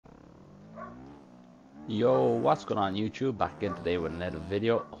Yo, what's going on YouTube? Back again today with another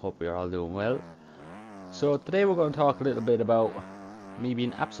video. Hope you're all doing well. So today we're going to talk a little bit about me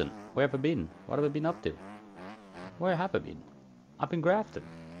being absent. Where have I been? What have I been up to? Where have I been? I've been grafting.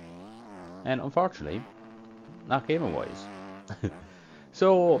 And unfortunately, not gaming wise.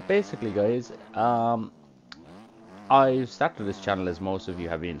 So basically guys, I started this channel, as most of you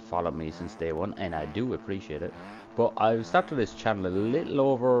have been following me since day one, and I do appreciate it. But I started this channel a little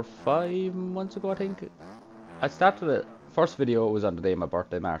over 5 months ago, I think. I started it. First video was on the day of my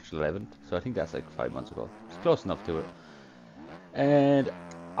birthday, March 11th, so I think that's like 5 months ago. It's close enough to it. And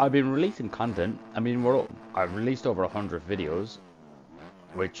I've been releasing content. I mean, I've released over 100 videos,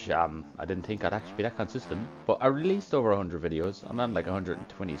 which I didn't think I'd actually be that consistent. But I released over 100 videos. I'm on like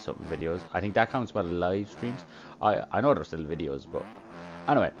 120 something videos. I think that counts by the live streams. I know they're still videos, but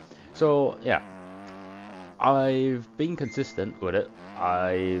anyway. So yeah, I've been consistent with it.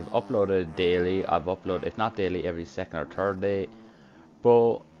 I've uploaded daily. I've uploaded, if not daily, every second or third day.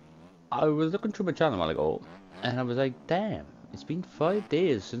 But I was looking through my channel a while ago, and I was like, damn, it's been 5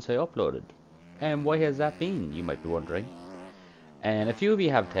 days since I uploaded. And why has that been, you might be wondering. And a few of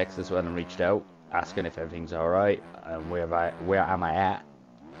you have texted us when I reached out, asking if everything's alright, and where am I at,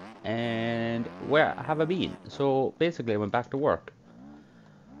 and where have I been. So basically I went back to work.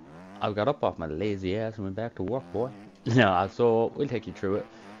 I got up off my lazy ass and went back to work, boy. Yeah, so we'll take you through it.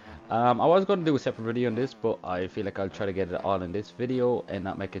 I was going to do a separate video on this, but I feel like I'll try to get it all in this video and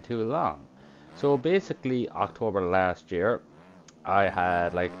not make it too long. So basically, October last year, I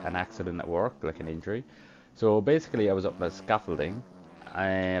had like an accident at work, like an injury. So basically, I was up on a scaffolding,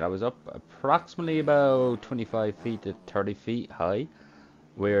 and I was up approximately about 25 feet to 30 feet high,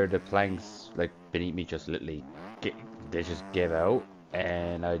 where the planks like beneath me just literally they just gave out,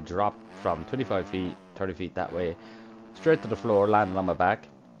 and I dropped from 25 feet, 30 feet that way, straight to the floor, landed on my back.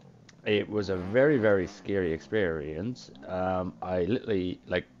 It was a very, very scary experience. I literally,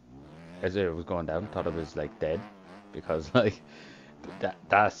 like, as it was going down, thought I was like dead, because like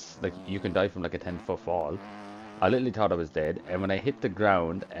that's like you can die from like a 10-foot fall. I literally thought I was dead, and when I hit the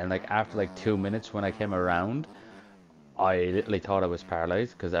ground, and like after like 2 minutes when I came around, I literally thought I was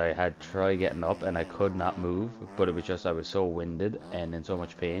paralyzed, because I had tried getting up and I could not move, but it was just I was so winded and in so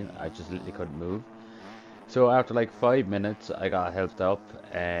much pain, I just literally couldn't move. So after like 5 minutes, I got helped up,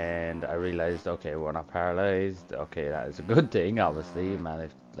 and I realized, okay, we're not paralyzed. Okay, that is a good thing, obviously, man.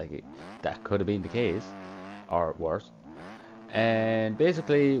 If that could have been the case, or worse. And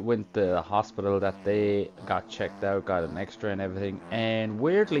basically went to the hospital that day, got checked out, got an X-ray and everything. And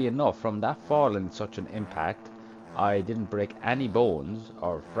weirdly enough, from that fall and such an impact, I didn't break any bones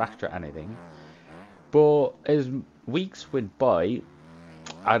or fracture anything. But as weeks went by,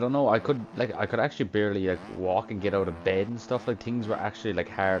 I don't know, I could actually barely like walk and get out of bed and stuff. Like things were actually like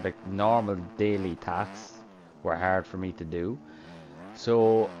hard, like normal daily tasks were hard for me to do.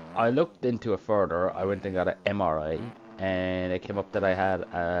 So I looked into it further. I went and got an MRI, and it came up that I had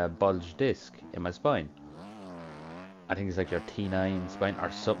a bulged disc in my spine. I think it's like your T9 spine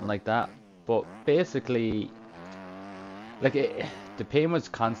or something like that. But basically, like the pain was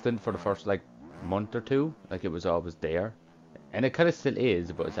constant for the first like month or two. Like it was always there. And it kind of still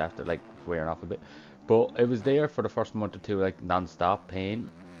is, but it's after like wearing off a bit. But it was there for the first month or two, like non-stop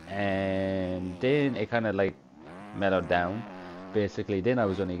pain, and then it kind of like mellowed down. Basically, then I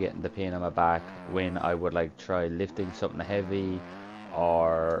was only getting the pain on my back when I would like try lifting something heavy,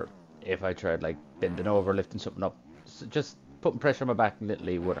 or if I tried like bending over, lifting something up. Just putting pressure on my back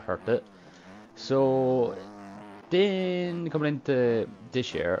literally would hurt it. So then coming into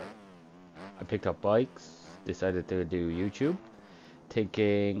this year, I picked up bikes, decided to do YouTube,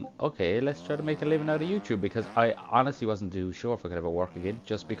 thinking, okay, let's try to make a living out of YouTube, because I honestly wasn't too sure if I could ever work again,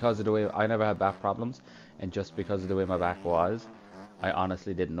 just because of the way I never had back problems, and just because of the way my back was, I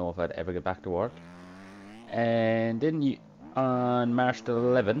honestly didn't know if I'd ever get back to work. And then on March the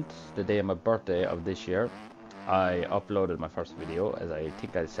 11th, the day of my birthday of this year, I uploaded my first video, as I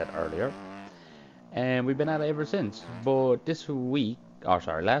think I said earlier, and we've been at it ever since. But this week, or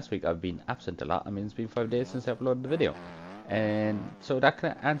sorry, last week, I've been absent a lot. I mean, it's been 5 days since I uploaded the video. And so that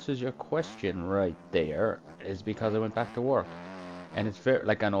kind of answers your question right there, is because I went back to work. And it's very,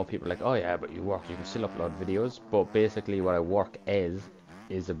 like, I know people are like, oh yeah, but you work, you can still upload videos. But basically what I work as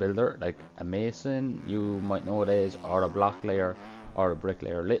is a builder, like a mason, you might know what it is, or a block layer, or a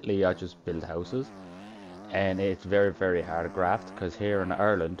bricklayer. Literally, I just build houses. And it's very, very hard graft, because here in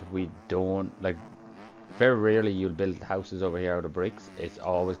Ireland, we don't, like, very rarely you'll build houses over here out of bricks. It's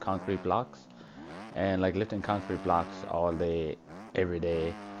always concrete blocks. And like lifting concrete blocks all day, every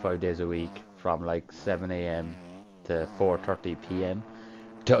day, 5 days a week, from like 7 a.m. to 4:30 p.m.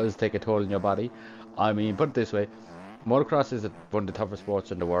 does take a toll on your body. I mean, put it this way, motocross is one of the toughest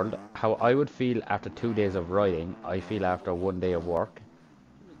sports in the world. How I would feel after 2 days of riding, I feel after one day of work.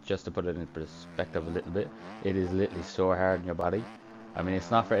 Just to put it in perspective a little bit, it is literally so hard on your body. I mean,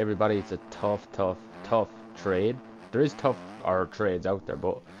 it's not for everybody. It's a tough trade. There is tough or trades out there,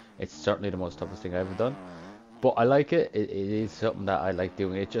 but it's certainly the most toughest thing I've ever done. But I like it. It is something that I like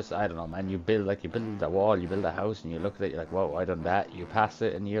doing. It just, I don't know, man. You build a wall, you build a house, and you look at it, you're like, whoa, I done that. You pass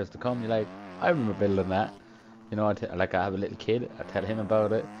it in years to come, you're like, I remember building that. You know, like I have a little kid, I tell him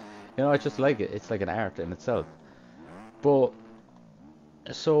about it. You know, I just like it. It's like an art in itself. But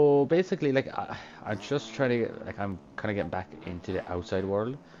so basically, like I'm just trying to get, like I'm kind of getting back into the outside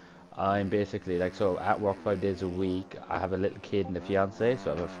world. I'm basically like, so at work 5 days a week. I have a little kid and a fiance,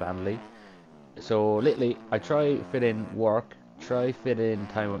 so I have a family. So lately, I try fit in work, try fit in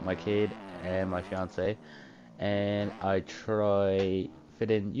time with my kid and my fiance, and I try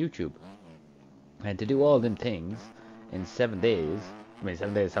fit in YouTube. And to do all them things in 7 days, I mean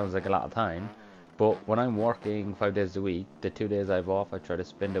 7 days sounds like a lot of time, but when I'm working 5 days a week, the 2 days I've off, I try to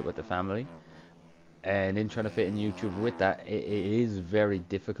spend it with the family. And in trying to fit in YouTube with that, it is very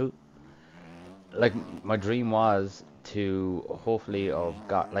difficult. Like my dream was to hopefully have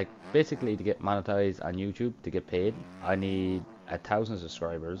got, like, basically to get monetized on YouTube, to get paid. I need 1,000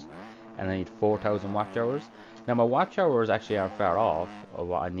 subscribers and I need 4,000 watch hours. Now my watch hours actually aren't far off of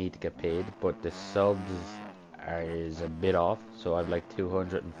what I need to get paid, but the subs is a bit off. So I've like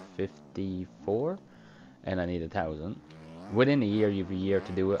 254 and I need 1,000. Within a year, you have a year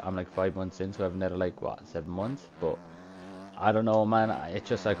to do it. I'm like 5 months in, so I've another like what, 7 months. But I don't know, man. It's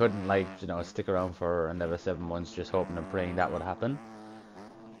just I couldn't, like, you know, stick around for another 7 months just hoping and praying that would happen.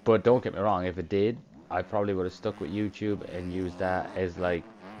 But don't get me wrong, if it did, I probably would have stuck with YouTube and used that as like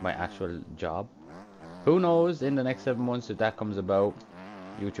my actual job. Who knows, in the next 7 months, if that comes about,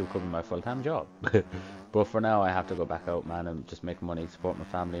 YouTube could be my full-time job. But for now, I have to go back out, man, and just make money, support my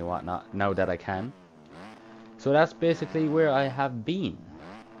family and whatnot, now that I can. So that's basically where I have been.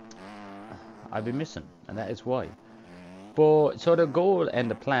 I've been missing, and that is why. But so the goal and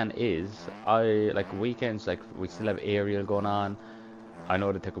the plan is, I like weekends, like we still have aerial going on. I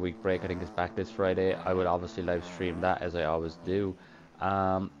know they took a week break. I think it's back this Friday. I would obviously live stream that as I always do.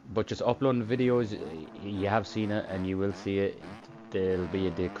 But just uploading videos, you have seen it and you will see it. There'll be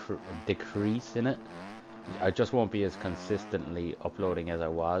a decrease in it. I just won't be as consistently uploading as I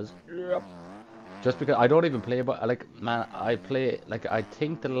was. Yep. Just because I don't even play, but like, man, I play, like, I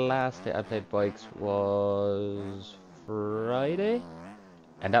think the last day I played bikes was Friday,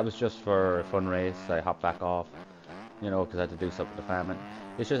 and that was just for a fun race. I hopped back off, you know, because I had to do something with the family.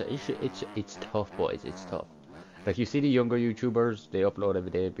 It's just, it's tough, boys. It's tough. Like, you see the younger YouTubers, they upload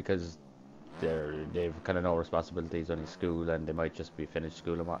every day because they've kind of no responsibilities, only school, and they might just be finished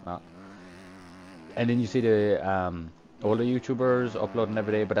school and whatnot. And then you see the older YouTubers uploading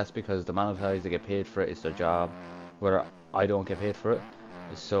every day, but that's because they're monetized, they get paid for it, it's their job, where I don't get paid for it.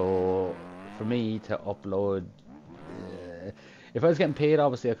 So for me to upload, if I was getting paid,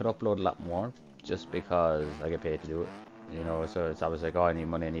 obviously I could upload a lot more, just because I get paid to do it, you know. So it's always like, oh, I need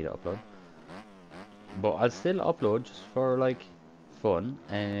money, I need to upload. But I'll still upload just for like fun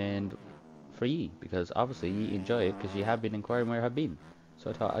and for ye, because obviously you enjoy it, because you have been inquiring where I have been. So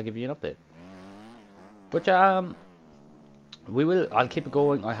I thought I'll give you an update. But I'll keep it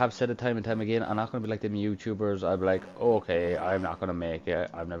going. I have said it time and time again. I'm not going to be like them YouTubers. I'll be like, oh, okay, I'm not going to make it.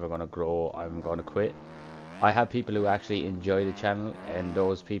 I'm never going to grow. I'm going to quit. I have people who actually enjoy the channel, and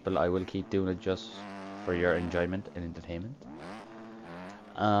those people, I will keep doing it just for your enjoyment and entertainment.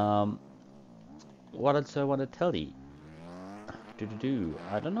 What else I want to tell you?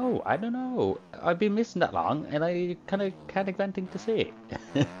 I don't know. I've been missing that long, and I kind of can't think of anything to say.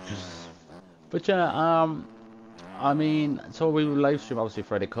 But yeah, I mean, so we will live stream obviously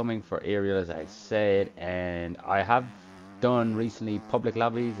Friday coming for Ariel, as I said, and I have done recently public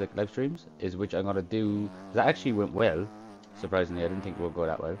lobbies, like live streams, is which I'm gonna do. That actually went well, surprisingly. I didn't think it would go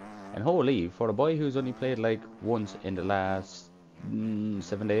that well. And holy, for a boy who's only played like once in the last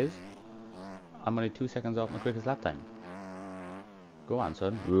 7 days, I'm only 2 seconds off my quickest lap time. Go on,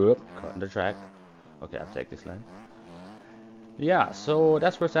 son. Whoop, cutting the track. Okay, I'll take this line. Yeah, so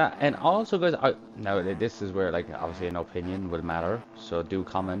that's where it's at. And also, guys, now this is where, like, obviously an opinion will matter, so do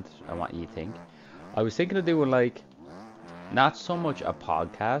comment on what you think. I was thinking of doing, like, not so much a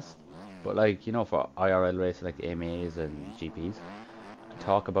podcast, but like, you know, for IRL racing, like AMAs and GPs,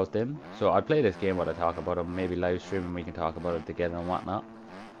 talk about them. So I play this game while I talk about them, maybe live stream and we can talk about it together and whatnot,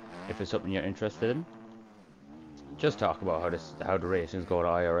 if it's something you're interested in. just talk about how the racing's going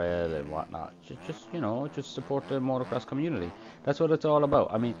IRL and whatnot. Just you know, just support the motocross community. That's what it's all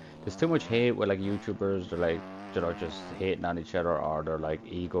about. I mean, there's too much hate with like YouTubers. They're like, you know, just hating on each other, or their like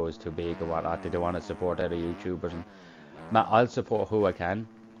ego is too big or whatnot. They don't want to support other YouTubers. And I'll support who I can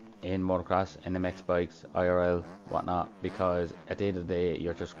in motocross, in the Mxbikes, IRL, whatnot, because at the end of the day,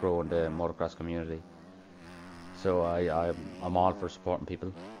 you're just growing the motocross community. So I'm all for supporting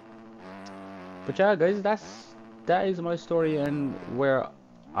people. But yeah, guys, that is my story and where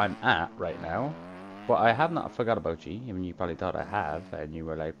I'm at right now. But I have not forgot about you. I mean, you probably thought I have, and you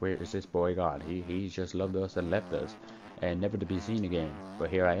were like, "Where is this boy gone? He's just loved us and left us, and never to be seen again." But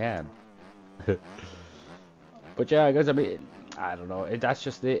here I am. But yeah, guys, I mean, I don't know. That's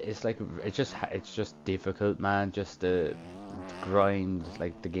just it. It's like it's just difficult, man. Just to grind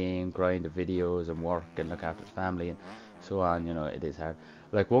like the game, grind the videos, and work and look after the family and so on. You know, it is hard.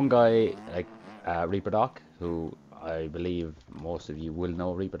 Like one guy, like Reaper Doc, who I believe most of you will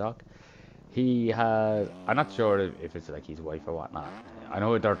know Reaper Doc. He has. I'm not sure if it's like his wife or whatnot. I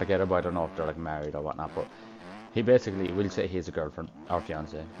know they're together, but I don't know if they're like married or whatnot. But he basically will say he's a girlfriend or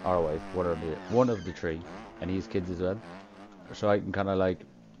fiance or a wife, one of the three, and he's kids as well. So I can kind of like,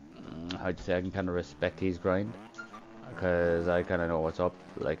 how'd you say, I can kind of respect his grind, because I kind of know what's up.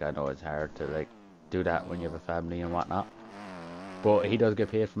 Like I know it's hard to like do that when you have a family and whatnot, but he does get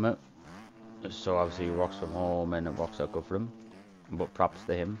paid from it. So obviously he works from home and it works out good for him. But props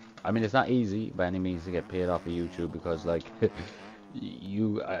to him. I mean, it's not easy by any means to get paid off of YouTube, because like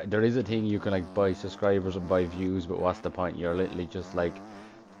you there is a thing you can like buy subscribers and buy views, but what's the point? You're literally just like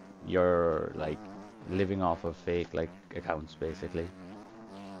you're like living off of fake like accounts basically.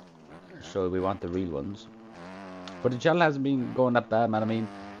 So we want the real ones. But the channel hasn't been going that bad, man. I mean,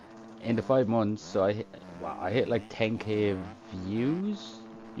 in the 5 months, so I hit like 10k views,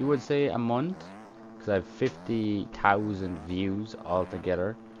 you would say, a month, because I have 50,000 views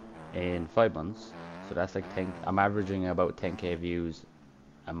altogether in 5 months. So that's like 10. I'm averaging about 10k views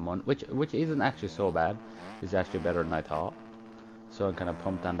a month, which isn't actually so bad. It's actually better than I thought. So I'm kind of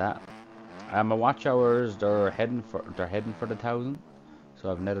pumped on that. My watch hours, they're heading for the 1,000. So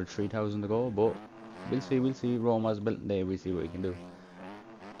I've another 3,000 to go, but we'll see. We'll see. Rome was built today. We'll see what we can do.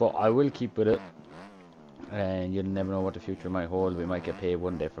 But I will keep with it. And you never know what the future might hold. We might get paid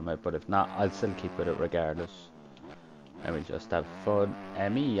one day from it, but if not, I'll still keep with it regardless. And we just have fun.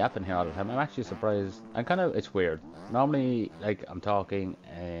 And me yapping here all the time, I'm actually surprised. It's weird. Normally, like, I'm talking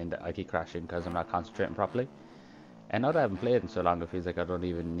and I keep crashing because I'm not concentrating properly. And now that I haven't played in so long, it feels like I don't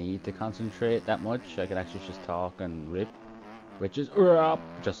even need to concentrate that much. I can actually just talk and rip, which is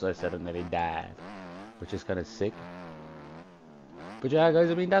just as I said, I nearly died, which is kind of sick. But yeah,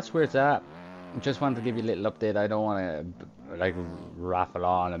 guys, I mean, that's where it's at. Just wanted to give you a little update. I don't want to like raffle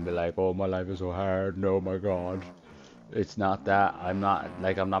on and be like, oh, my life is so hard, no, my god. It's not that. I'm not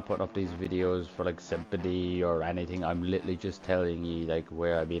putting up these videos for like sympathy or anything. I'm literally just telling you like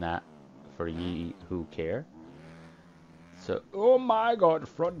where I've been at for ye who care. So, oh my god,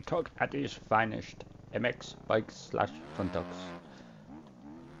 front tuck at its finest. Mxbikes / front tucks.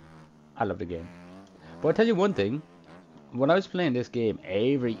 I love the game. But I'll tell you one thing. When I was playing this game,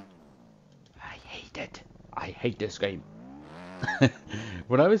 I hate this game.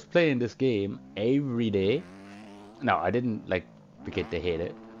 When I was playing this game every day, no, I didn't like begin to hate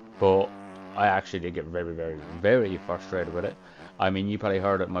it, but I actually did get very, very, very frustrated with it. I mean, you probably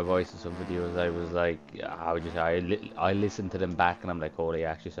heard it in my voice in some videos. I was like, how would you say? I listened to them back, and I'm like, oh, they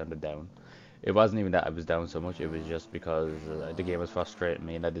actually sounded down. It wasn't even that I was down so much. It was just because the game was frustrating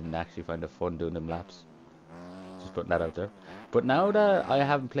me, and I didn't actually find it fun doing them laps. Just putting that out there. But now that I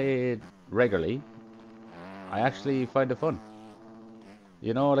haven't played regularly, I actually find it fun.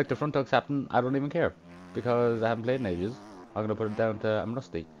 You know, like the front tucks happen, I don't even care, because I haven't played in ages. I'm gonna put it down to I'm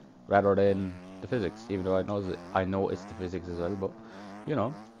rusty, rather than the physics. Even though I know it's the physics as well, but you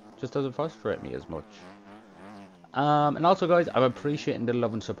know, just doesn't frustrate me as much. And also, guys, I'm appreciating the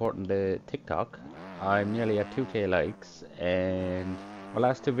love and support in the TikTok. I'm nearly at 2k likes, and my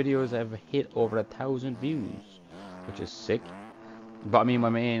last two videos have hit over 1,000 views, which is sick. But I mean, my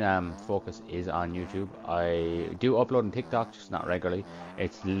main focus is on YouTube. I do upload on TikTok, just not regularly.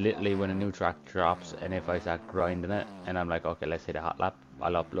 It's literally when a new track drops, and if I start grinding it, and I'm like, okay, let's hit a hot lap,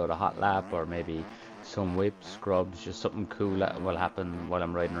 I'll upload a hot lap, or maybe some whips, scrubs, just something cool that will happen while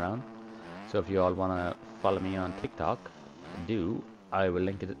I'm riding around. So if you all want to follow me on TikTok, I will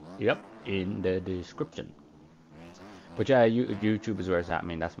link it, in the description. But yeah, YouTube is where it's at. I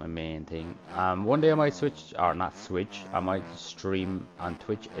mean, that's my main thing. One day I might switch, or not switch, I might stream on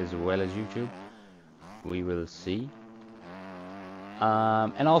Twitch as well as YouTube. We will see.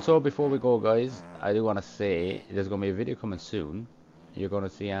 And also, before we go, guys, I do want to say there's going to be a video coming soon. You're going to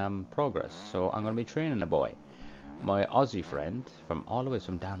see progress. So I'm going to be training a boy, my Aussie friend, from all the way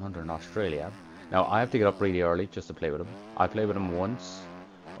from down under in Australia. Now, I have to get up really early just to play with him. I played with him once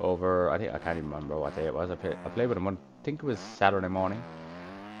over, I can't even remember what day it was. I played with him I think it was Saturday morning.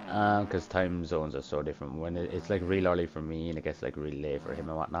 Because time zones are so different. When it's like real early for me and it gets like really late for him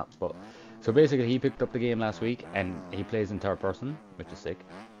and whatnot. But so basically, he picked up the game last week and he plays in third person, which is sick.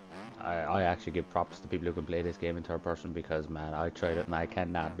 I actually give props to people who can play this game in third person because, man, I tried it and I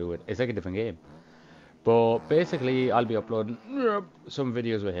cannot do it. It's like a different game. But basically, I'll be uploading some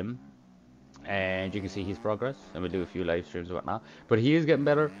videos with him, and you can see his progress, and we'll do a few live streams and whatnot. But he is getting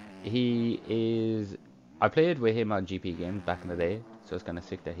better. He is. I played with him on GP games back in the day, so it's kind of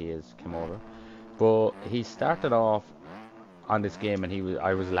sick that he has come over. But he started off on this game, and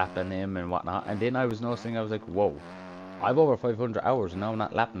I was lapping him and whatnot, and then I was noticing, I was like, whoa, I've over 500 hours and now I'm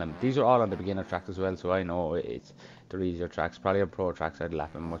not lapping them. These are all on the beginner tracks as well, so I know they're easier tracks. Probably on pro tracks I'd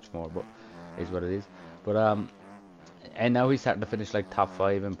lap him much more, but it's what it is. But and now he's starting to finish like top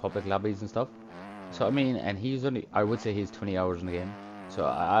 5 in public lobbies and stuff. So I mean, and he's only, I would say he's 20 hours in the game. So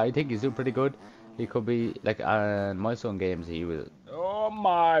I think he's doing pretty good. He could be like on milestone games. He was, oh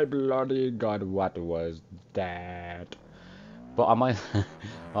my bloody god, what was that? But on my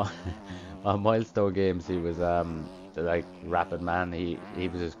on milestone games, he was like rapid, man. He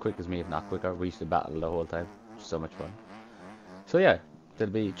was as quick as me, if not quicker. We used to battle the whole time. So much fun. So yeah,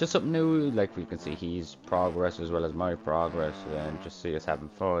 there'll be just something new. Like we can see his progress as well as my progress, and just see us having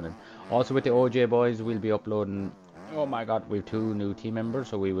fun. And also with the OJ boys, we'll be uploading. Oh my god, we have 2 new team members,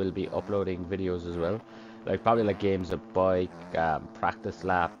 so we will be uploading videos as well. Like probably like games of bike, practice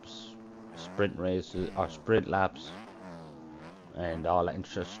laps, sprint races or sprint laps, and all that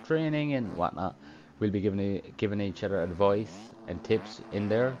interest training and whatnot. We'll be giving each other advice and tips in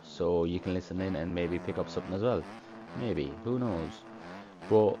there, so you can listen in and maybe pick up something as well. Maybe, who knows?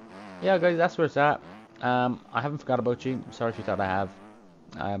 But yeah, guys, that's where it's at. I haven't forgot about you. Sorry if you thought I have.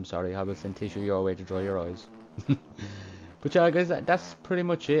 I'm sorry. I will send tissue your way to dry your eyes. But yeah, guys, that's pretty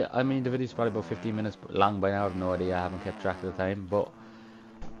much it. I mean, the video's probably about 15 minutes long by now. I have no idea. I haven't kept track of the time, but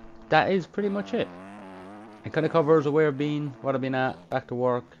that is pretty much it. It kind of covers where I've been, what I've been at, back to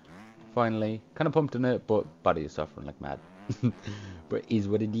work, finally. Kind of pumped in it, but body is suffering like mad. But it is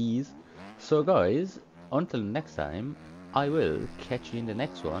what it is. So guys, until next time, I will catch you in the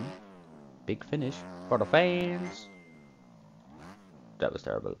next one. Big finish for the fans. That was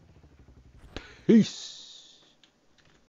terrible. Peace.